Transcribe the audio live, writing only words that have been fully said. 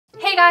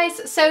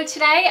guys, so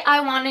today I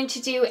wanted to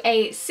do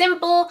a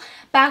simple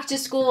back to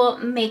school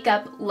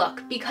makeup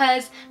look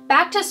because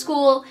back to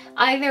school,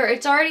 either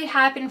it's already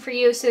happened for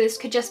you, so this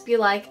could just be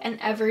like an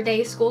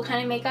everyday school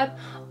kind of makeup,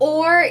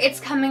 or it's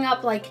coming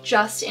up like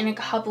just in a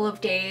couple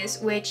of days,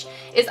 which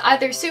is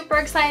either super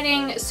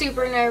exciting,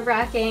 super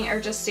nerve-wracking,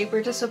 or just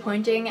super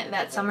disappointing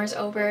that summer's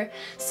over.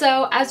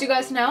 So as you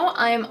guys know,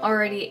 I'm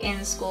already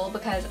in school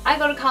because I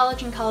go to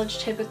college and college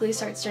typically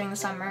starts during the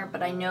summer,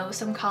 but I know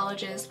some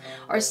colleges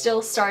are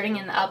still starting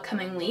in the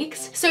upcoming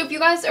weeks. So if you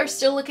guys are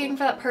still looking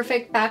for that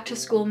perfect back to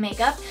school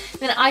makeup,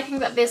 then I think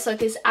that this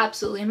look is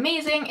absolutely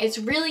amazing. It's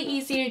really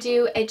easy to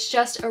do. It's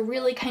just a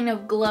really kind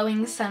of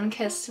glowing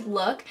sun-kissed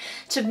look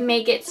to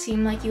make it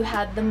seem like you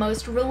had the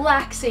most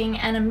relaxing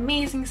and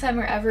amazing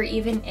summer ever,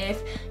 even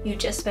if you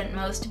just spent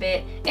most of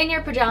it in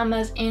your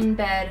pajamas in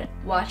bed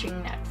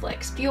watching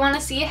Netflix. If you want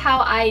to see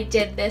how I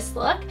did this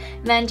look,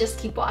 then just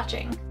keep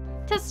watching.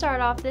 To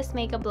start off this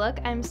makeup look,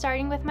 I'm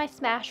starting with my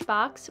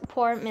Smashbox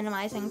Pore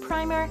Minimizing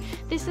Primer.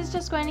 This is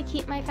just going to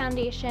keep my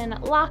foundation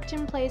locked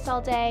in place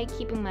all day,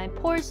 keeping my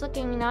pores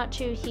looking not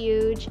too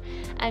huge,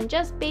 and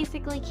just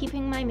basically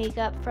keeping my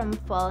makeup from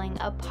falling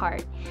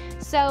apart.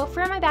 So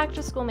for my back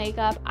to school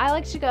makeup, I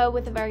like to go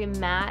with a very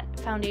matte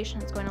foundation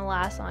that's going to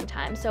last a long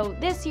time. So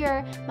this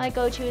year, my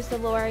go-to is the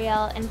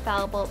L'Oreal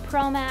Infallible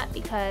Pro Matte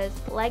because,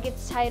 like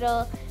its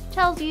title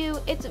tells you,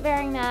 it's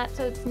very matte,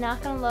 so it's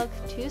not going to look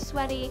too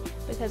sweaty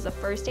because the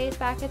first days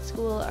back at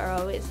school are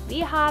always the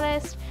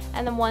hottest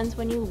and the ones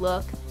when you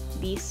look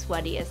the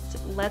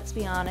sweatiest. Let's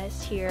be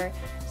honest here,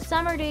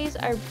 summer days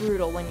are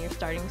brutal when you're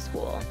starting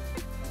school.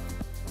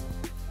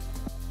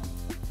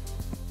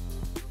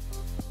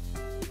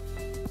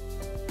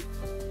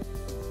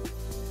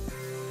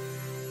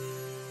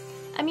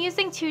 I'm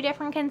using two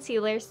different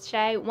concealers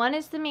today. One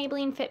is the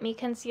Maybelline Fit Me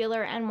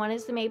Concealer and one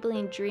is the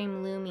Maybelline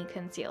Dream Lumi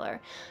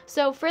Concealer.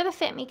 So for the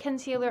Fit Me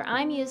Concealer,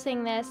 I'm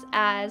using this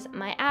as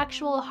my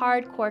actual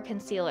hardcore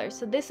concealer.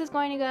 So this is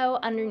going to go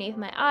underneath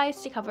my eyes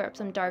to cover up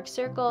some dark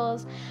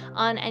circles,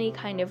 on any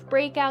kind of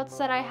breakouts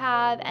that I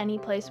have, any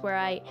place where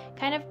I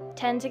kind of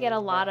tend to get a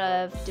lot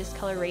of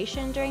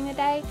discoloration during the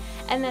day.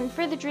 And then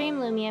for the Dream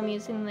Lumi, I'm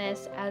using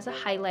this as a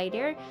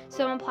highlighter.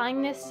 So I'm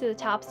applying this to the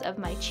tops of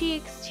my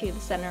cheeks, to the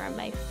center of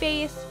my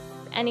face,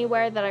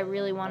 anywhere that I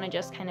really want to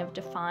just kind of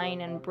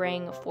define and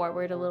bring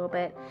forward a little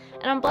bit.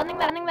 And I'm blending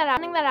that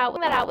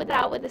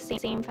out with the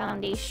same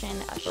foundation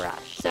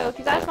brush. So if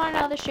you guys want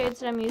to know the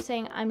shades that I'm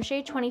using, I'm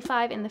shade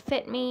 25 in the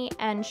Fit Me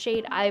and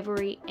shade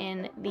Ivory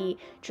in the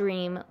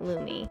Dream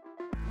Lumi.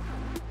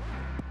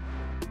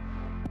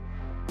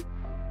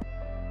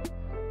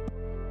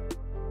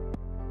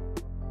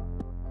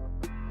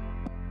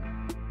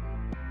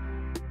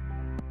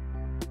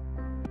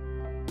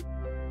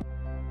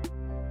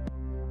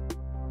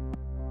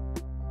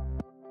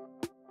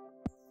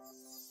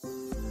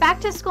 Back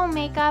to school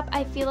makeup,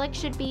 I feel like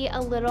should be a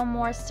little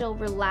more still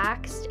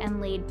relaxed and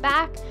laid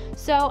back,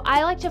 so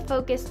I like to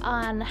focus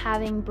on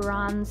having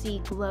bronzy,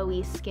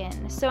 glowy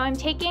skin. So I'm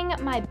taking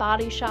my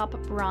Body Shop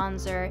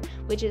bronzer,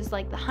 which is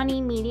like the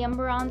honey medium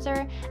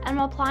bronzer, and I'm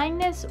applying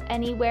this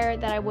anywhere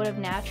that I would have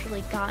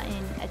naturally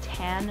gotten a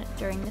tan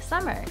during the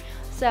summer.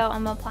 So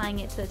I'm applying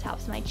it to the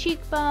tops of my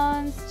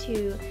cheekbones,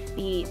 to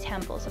the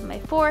temples of my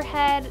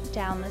forehead,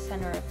 down the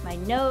center of my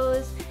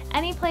nose,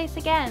 any place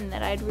again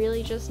that I'd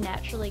really just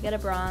naturally get a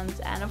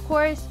bronze. And of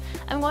course,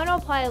 I'm going to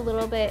apply a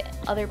little bit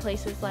other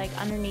places like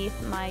underneath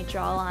my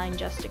jawline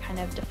just to kind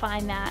of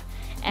define that,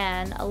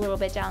 and a little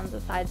bit down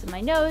the sides of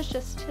my nose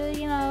just to,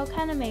 you know,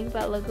 kind of make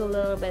that look a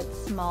little bit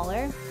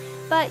smaller.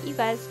 But you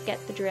guys get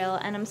the drill,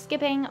 and I'm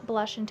skipping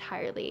blush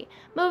entirely.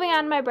 Moving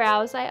on to my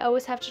brows, I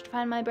always have to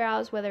define my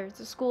brows, whether it's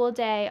a school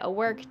day, a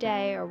work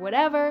day, or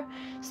whatever.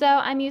 So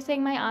I'm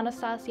using my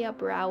Anastasia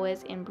Brow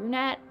Wiz in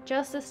Brunette,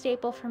 just a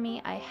staple for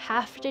me. I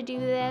have to do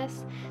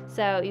this,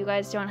 so you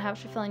guys don't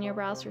have to fill in your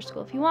brows for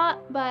school if you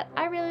want, but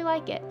I really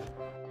like it.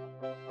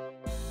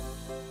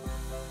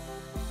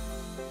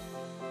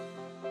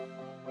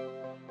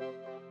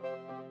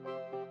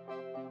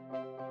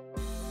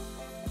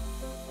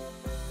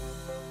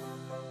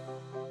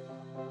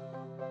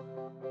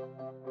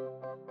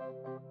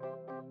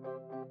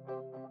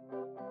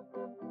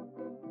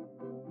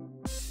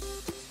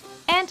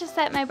 And to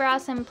set my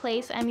brows in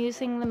place, I'm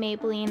using the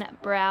Maybelline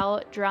Brow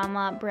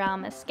Drama Brow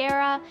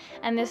Mascara,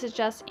 and this is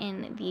just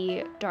in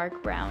the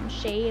dark brown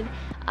shade.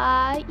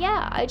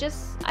 Yeah, I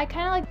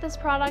kind of like this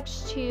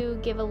product to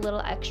give a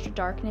little extra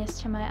darkness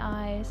to my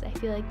eyes. I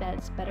feel like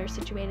that's better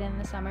situated in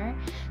the summer.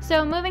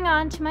 So moving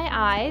on to my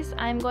eyes,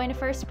 I'm going to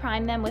first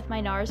prime them with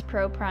my NARS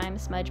Pro Prime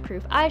Smudge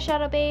Proof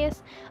Eyeshadow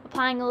Base,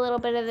 applying a little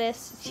bit of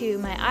this to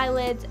my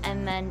eyelids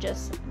and then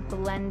just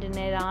blending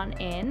it on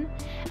in.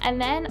 And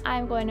then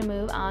I'm going to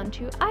move on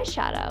to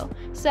eyeshadow.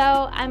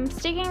 So I'm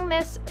sticking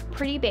this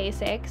pretty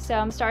basic. So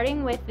I'm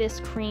starting with this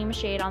cream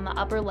shade on the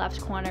upper left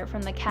corner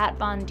from the Kat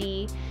Von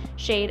D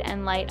Shade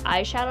and Light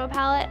eyeshadow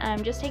palette. And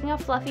I'm just taking a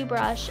fluffy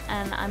brush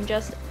and I'm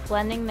just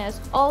blending this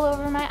all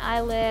over my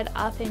eyelid,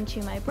 up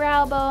into my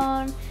brow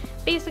bone,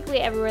 basically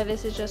everywhere.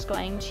 This is just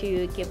going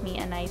to give me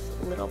a nice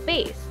little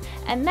base.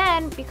 And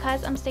then,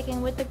 because I'm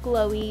sticking with the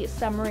glowy,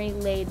 summery,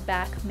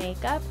 laid-back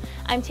makeup,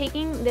 I'm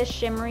taking this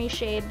shimmery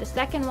shade, the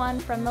second one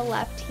from the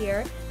left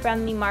here,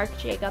 from the Marc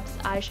Jacobs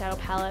eyeshadow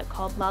palette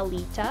called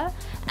Lolita,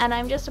 and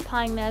I'm just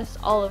applying this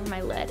all over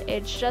my lid.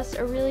 It's just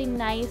a really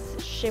nice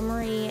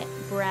shimmery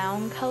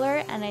brown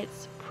color, and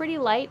it's pretty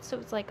light, so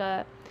it's like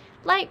a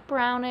light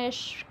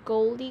brownish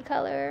goldy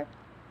color.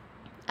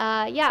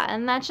 Yeah,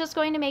 and that's just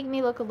going to make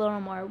me look a little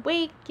more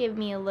awake, give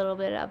me a little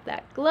bit of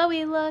that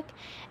glowy look,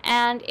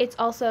 and it's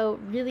also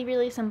really,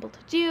 really simple to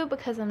do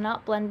because I'm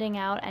not blending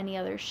out any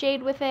other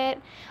shade with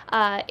it.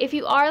 If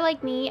you are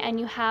like me and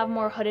you have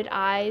more hooded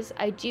eyes,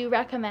 I do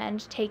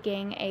recommend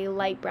taking a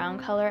light brown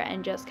color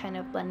and just kind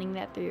of blending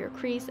that through your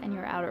crease and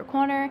your outer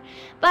corner,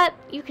 but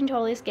you can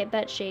totally skip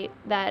that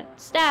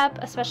step,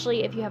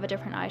 especially if you have a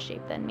different eye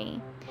shape than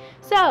me.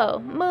 So,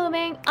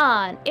 moving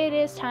on, it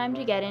is time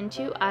to get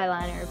into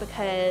eyeliner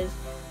because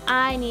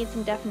I need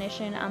some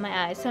definition on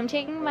my eyes. So I'm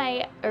taking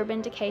my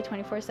Urban Decay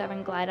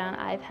 24/7 Glide On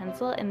Eye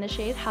Pencil in the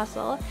shade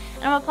Hustle,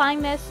 and I'm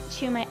applying this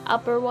to my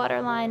upper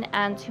waterline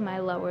and to my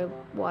lower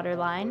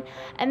waterline.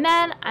 And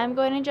then I'm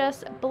going to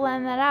just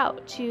blend that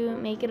out to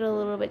make it a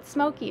little bit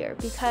smokier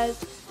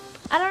because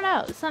I don't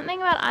know, something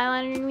about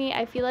eyeliner to me,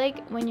 I feel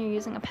like when you're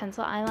using a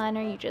pencil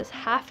eyeliner, you just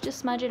have to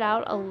smudge it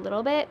out a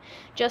little bit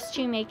just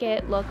to make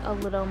it look a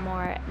little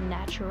more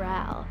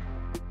natural.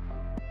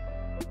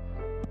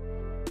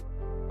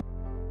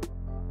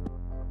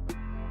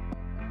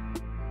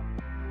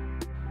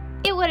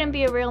 It wouldn't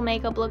be a real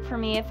makeup look for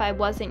me if I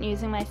wasn't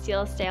using my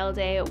Style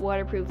Day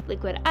waterproof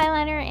liquid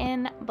eyeliner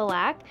in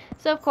black.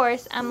 So of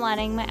course I'm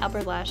lining my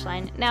upper lash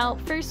line. Now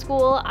for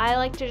school, I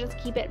like to just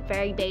keep it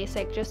very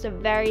basic, just a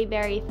very,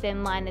 very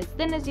thin line, as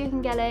thin as you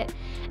can get it,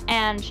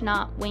 and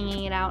not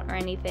winging it out or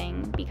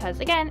anything because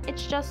again,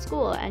 it's just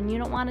school and you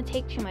don't want to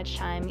take too much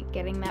time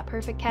getting that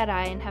perfect cat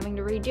eye and having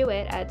to redo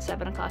it at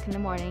 7 o'clock in the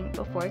morning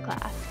before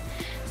class.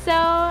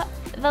 So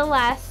the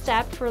last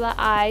step for the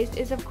eyes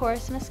is of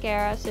course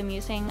mascara. So I'm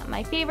using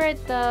my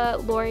favorite, the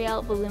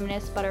L'Oreal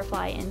Voluminous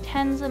Butterfly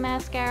Intense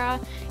mascara.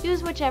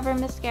 Use whichever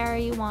mascara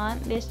you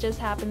want. This just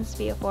happens to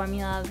be a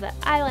formula that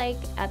I like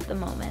at the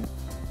moment.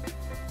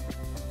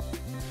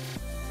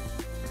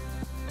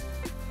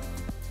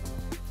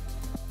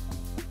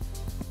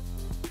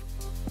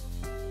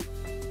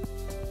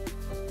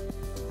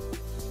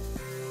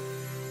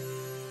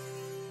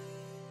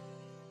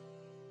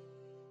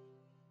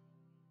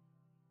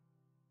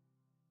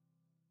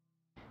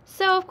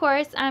 So of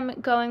course I'm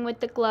going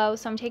with the glow,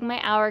 so I'm taking my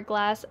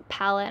Hourglass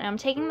palette and I'm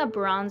taking the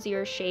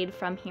bronzier shade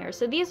from here.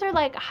 So these are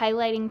like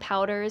highlighting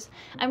powders.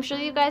 I'm sure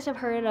you guys have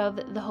heard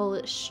of the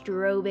whole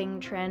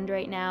strobing trend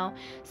right now.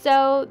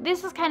 So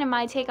this is kind of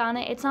my take on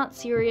it. It's not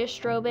serious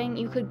strobing.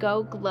 You could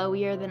go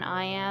glowier than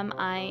I am.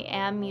 I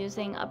am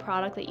using a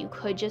product that you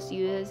could just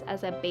use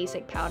as a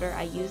basic powder.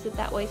 I use it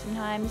that way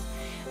sometimes.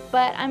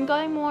 But I'm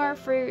going more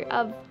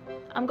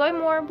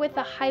with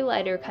the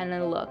highlighter kind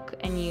of look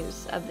and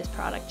use of this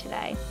product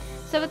today.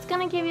 So it's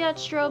going to give you that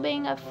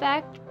strobing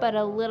effect, but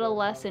a little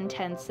less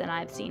intense than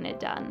I've seen it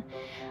done.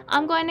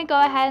 I'm going to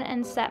go ahead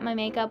and set my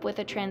makeup with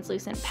a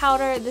translucent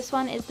powder. This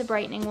one is the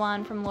brightening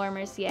one from Laura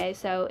Mercier,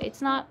 so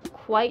it's not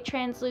quite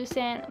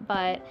translucent,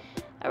 but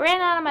I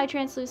ran out of my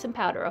translucent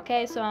powder,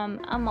 okay? So I'm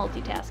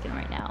multitasking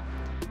right now.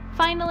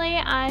 Finally,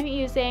 I'm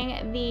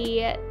using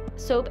the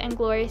Soap &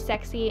 Glory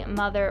Sexy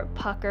Mother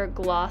Pucker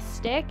Gloss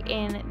Stick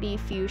in the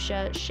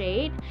fuchsia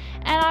shade,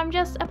 and I'm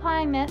just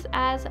applying this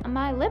as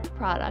my lip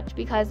product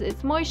because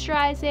it's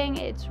moisturizing,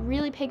 it's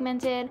really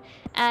pigmented,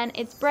 and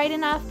it's bright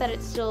enough that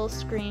it still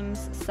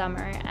screams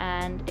summer,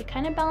 and it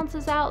kind of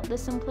balances out the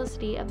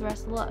simplicity of the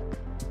rest of the look.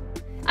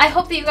 I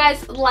hope that you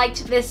guys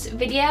liked this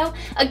video.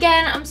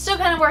 Again, I'm still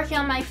kind of working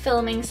on my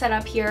filming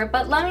setup here,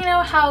 but let me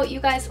know how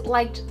you guys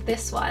liked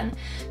this one.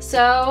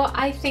 So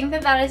I think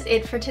that is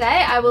it for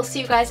today. I will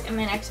see you guys in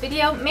my next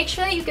video. Make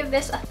sure that you give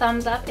this a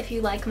thumbs up if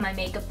you like my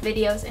makeup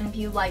videos and if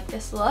you like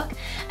this look.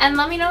 And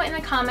let me know in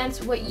the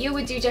comments what you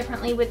would do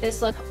differently with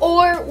this look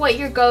or what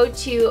your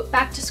go-to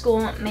back to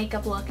school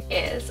makeup look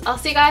is. I'll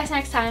see you guys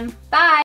next time. Bye!